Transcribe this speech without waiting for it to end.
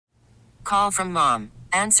call from mom.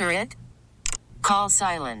 Answer it. Call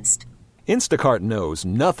silenced. Instacart knows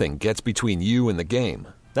nothing gets between you and the game.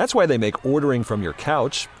 That's why they make ordering from your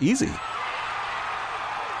couch easy.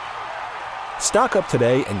 Stock up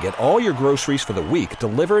today and get all your groceries for the week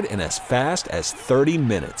delivered in as fast as 30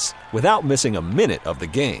 minutes without missing a minute of the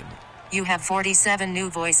game. You have 47 new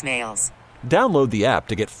voicemails. Download the app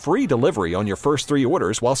to get free delivery on your first 3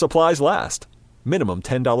 orders while supplies last. Minimum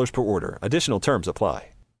 $10 per order. Additional terms apply.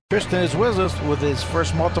 Triston is with us with his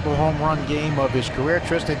first multiple home run game of his career.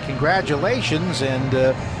 Triston, congratulations. And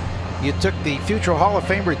you took the future Hall of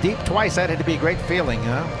Famer deep twice. That had to be a great feeling,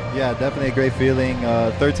 huh? Yeah, definitely a great feeling.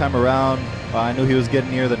 Third time around, I knew he was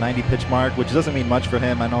getting near the 90-pitch mark, which doesn't mean much for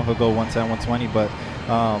him. I know he'll go 110, 120, but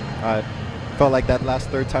I felt like that last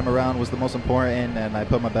third time around was the most important, and I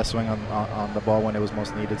put my best swing on the ball when it was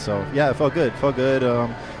most needed. So, yeah, it felt good.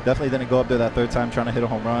 Definitely didn't go up there that third time trying to hit a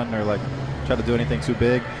home run or, try to do anything too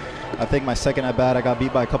big. I think my second at bat, I got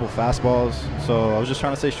beat by a couple fastballs, so I was just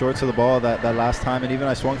trying to stay short to the ball that last time, and even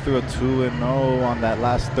I swung through a 2-0 on that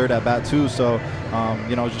last third at bat too. So,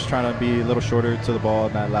 I was just trying to be a little shorter to the ball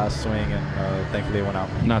in that last swing, and thankfully it went out.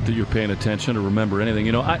 Not that you're paying attention or remember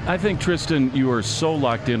anything. I think, Triston, you are so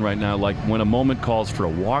locked in right now. Like when a moment calls for a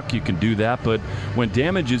walk, you can do that, but when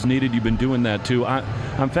damage is needed, you've been doing that too.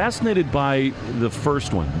 I'm fascinated by the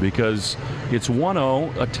first one because it's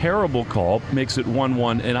 1-0, a terrible call, makes it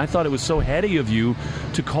 1-1, and I thought it was so heady of you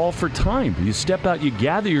to call for time. You step out, you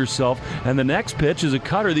gather yourself, and the next pitch is a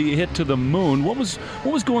cutter that you hit to the moon. What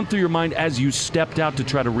was going through your mind as you stepped out to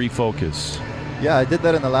try to refocus? Yeah, I did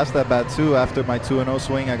that in the last at bat too. After my 2-0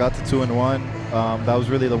 swing, I got to 2-1. That was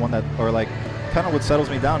really the one that, kind of what settles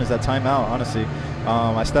me down is that timeout, honestly.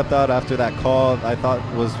 I stepped out after that call. I thought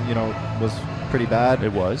was pretty bad.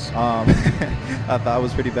 It was. I thought it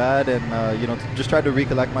was pretty bad, and just tried to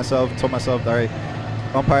recollect myself. Told myself, all right,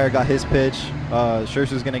 umpire got his pitch.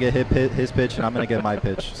 Scherzer's gonna get his pitch, and I'm gonna get my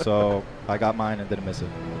pitch. So I got mine and didn't miss it.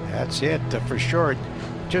 That's it for sure.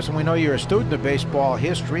 Just we know you're a student of baseball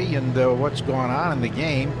history and what's going on in the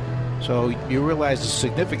game, so you realize the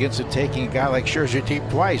significance of taking a guy like Scherzer deep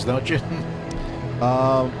twice, don't you?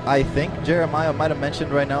 I think Jeremiah might have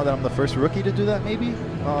mentioned right now that I'm the first rookie to do that, maybe?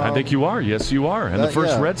 I think you are. Yes, you are. And the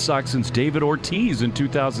first Red Sox since David Ortiz in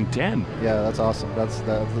 2010. Yeah, that's awesome.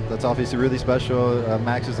 That's obviously really special.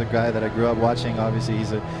 Max is a guy that I grew up watching. Obviously,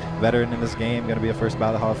 he's a veteran in this game, going to be a first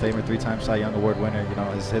ballot Hall of Famer, 3-time Cy Young Award winner.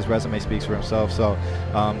 His resume speaks for himself. So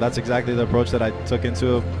that's exactly the approach that I took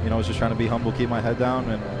into it. I was just trying to be humble, keep my head down,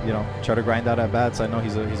 and try to grind out at bats. I know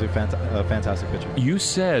he's a fantastic pitcher. You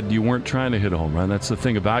said you weren't trying to hit a home run. That's the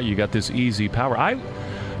thing about you. You got this easy power.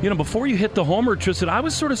 Before you hit the homer, Triston, I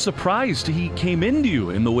was sort of surprised he came into you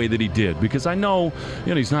in the way that he did because I know,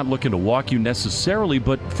 he's not looking to walk you necessarily,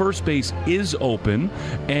 but first base is open,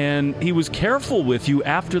 and he was careful with you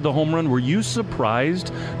after the home run. Were you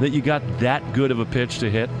surprised that you got that good of a pitch to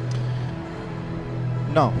hit?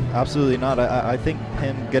 No, absolutely not. I think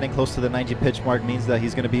him getting close to the 90-pitch mark means that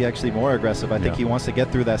he's going to be actually more aggressive. I think he wants to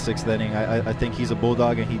get through that sixth inning. I think he's a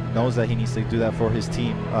bulldog, and he knows that he needs to do that for his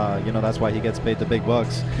team. That's why he gets paid the big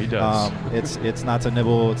bucks. He does. It's not to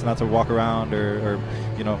nibble. It's not to walk around or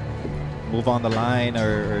move on the line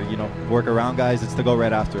or work around guys. It's to go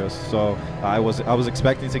right after us. So I was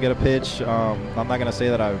expecting to get a pitch. I'm not going to say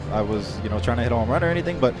that I was trying to hit a home run or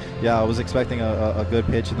anything, but yeah, I was expecting a good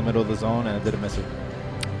pitch in the middle of the zone, and I didn't miss it.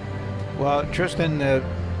 Well, Triston,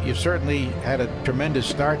 you certainly had a tremendous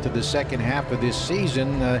start to the second half of this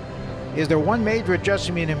season. Is there one major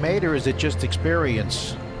adjustment you made, or is it just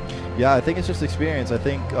experience? Yeah, I think it's just experience. I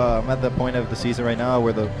think I'm at the point of the season right now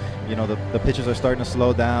where the pitches are starting to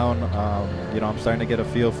slow down. I'm starting to get a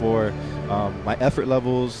feel for my effort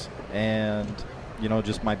levels and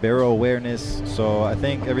just my barrel awareness. So I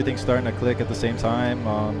think everything's starting to click at the same time.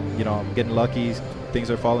 I'm getting lucky.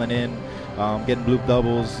 Things are falling in. Getting bloop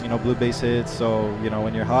doubles, blue base hits. So,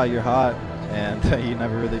 when you're hot, and you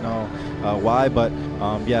never really know why. But,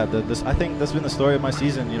 I think that's been the story of my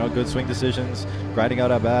season. Good swing decisions, grinding out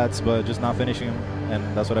at bats, but just not finishing them.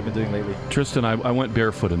 And that's what I've been doing lately. Triston, I went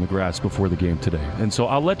barefoot in the grass before the game today. And so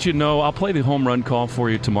I'll let you know. I'll play the home run call for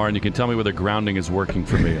you tomorrow, and you can tell me whether grounding is working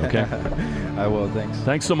for me, okay? I will, thanks.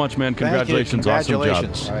 Thanks so much, man. Congratulations. Awesome job. All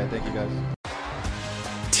right, thank you, guys.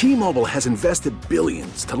 T-Mobile has invested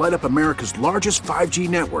billions to light up America's largest 5G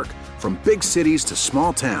network, from big cities to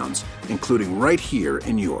small towns, including right here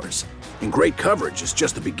in yours. And great coverage is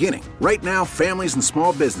just the beginning. Right now, families and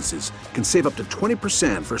small businesses can save up to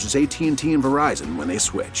 20% versus AT&T and Verizon when they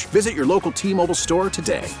switch. Visit your local T-Mobile store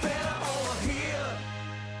today.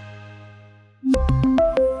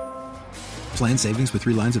 Plan savings with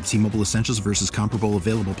 3 lines of T-Mobile Essentials versus comparable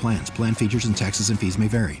available plans. Plan features and taxes and fees may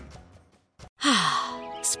vary.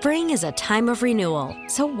 Spring is a time of renewal,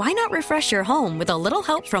 so why not refresh your home with a little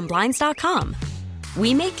help from Blinds.com?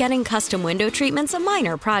 We make getting custom window treatments a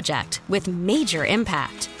minor project with major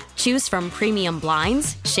impact. Choose from premium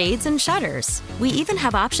blinds, shades, and shutters. We even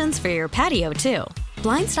have options for your patio, too.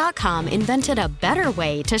 Blinds.com invented a better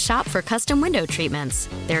way to shop for custom window treatments.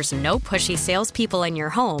 There's no pushy salespeople in your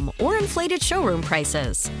home or inflated showroom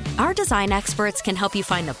prices. Our design experts can help you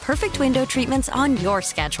find the perfect window treatments on your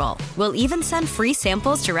schedule. We'll even send free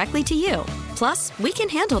samples directly to you. Plus, we can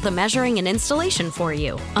handle the measuring and installation for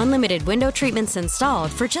you. Unlimited window treatments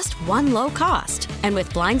installed for just one low cost. And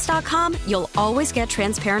with Blinds.com, you'll always get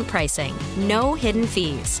transparent pricing. No hidden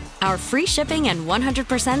fees. Our free shipping and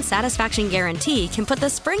 100% satisfaction guarantee can put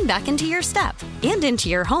the spring back into your step and into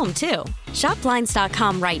your home, too. Shop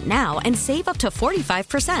Blinds.com right now and save up to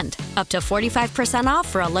 45%. Up to 45% off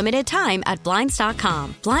for a limited time at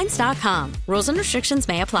Blinds.com. Blinds.com. Rules and restrictions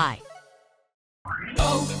may apply.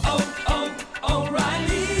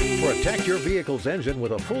 O'Reilly. Protect your vehicle's engine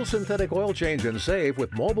with a full synthetic oil change and save with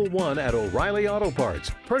Mobil 1 at O'Reilly Auto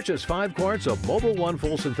Parts. Purchase 5 quarts of Mobil 1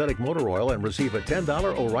 full synthetic motor oil and receive a $10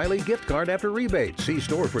 O'Reilly gift card after rebate. See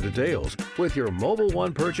store for details. With your Mobil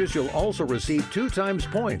 1 purchase, you'll also receive 2 times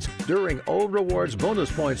points during Old Rewards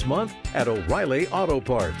Bonus Points Month at O'Reilly Auto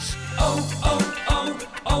Parts.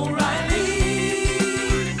 O'Reilly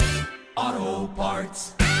Auto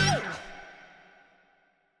Parts.